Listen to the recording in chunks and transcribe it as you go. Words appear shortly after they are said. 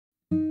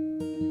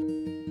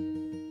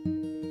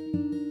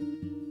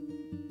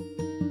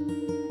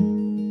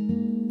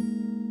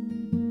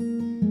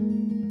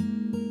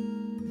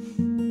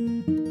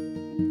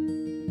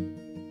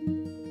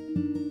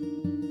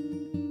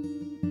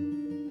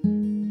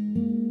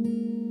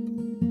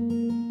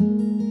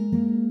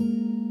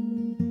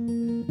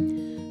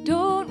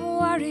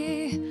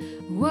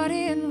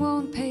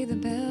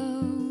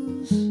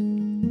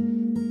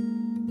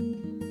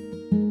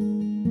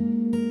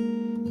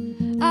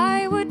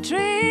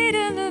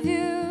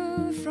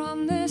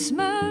this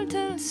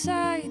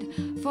mountainside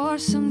for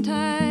some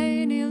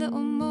tiny little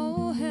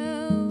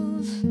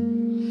molehills.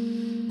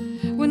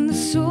 When the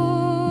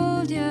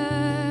soldier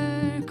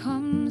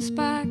comes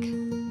back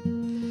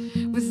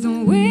with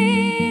the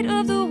weight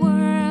of the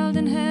world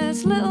in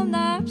his little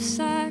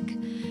knapsack,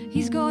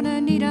 he's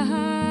gonna need a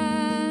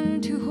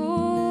hand to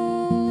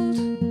hold,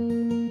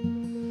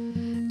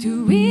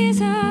 to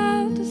ease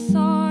out the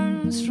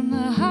thorns from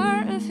the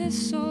heart of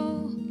his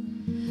soul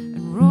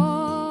and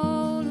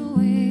roll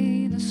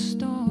away the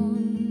stone.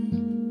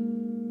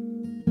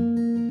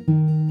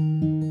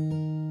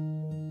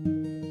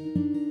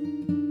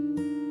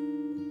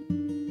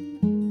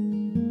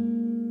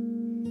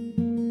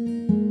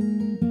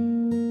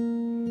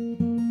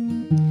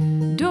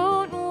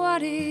 Don't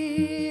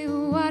worry,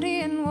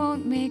 worrying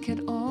won't make it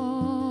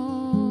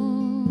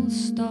all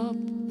stop.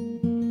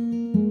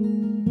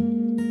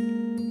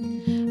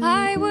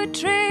 I would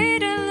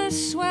trade in the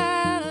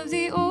swell of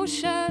the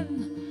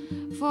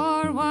ocean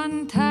for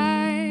one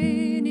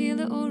tiny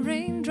little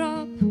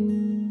raindrop.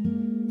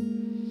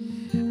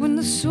 When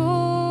the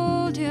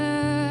soldier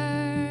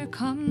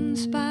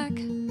comes back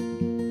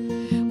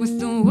with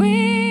the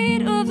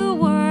weight of the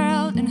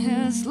world in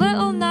his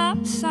little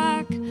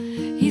knapsack,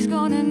 he's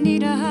gonna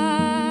need a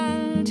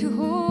hand to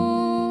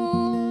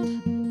hold,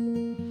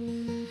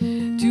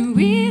 to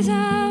ease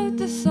out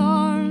the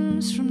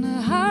thorns from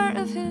the heart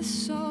of his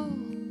soul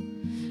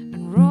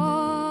and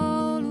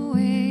roll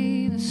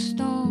away the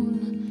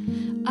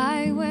stone.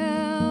 I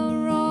will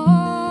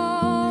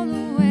roll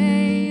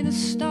away the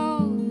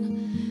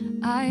stone.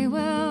 I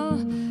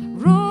will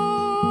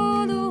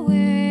roll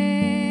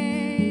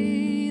away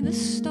the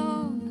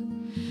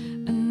stone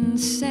and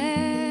set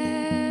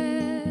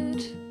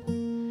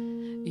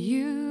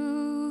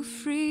you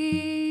free.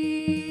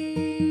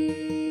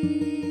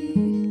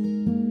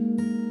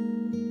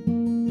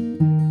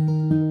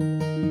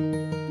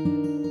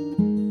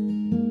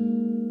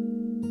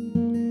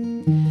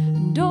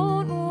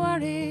 Don't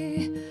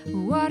worry,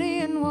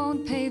 worrying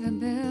won't pay the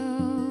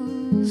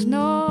bills,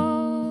 no.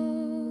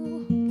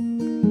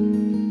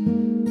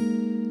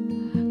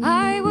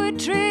 I would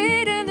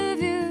trade in the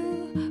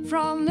view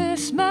from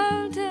this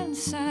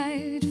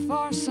mountainside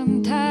for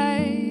some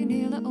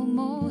tiny little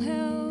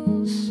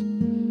molehills.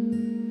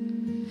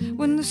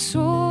 When the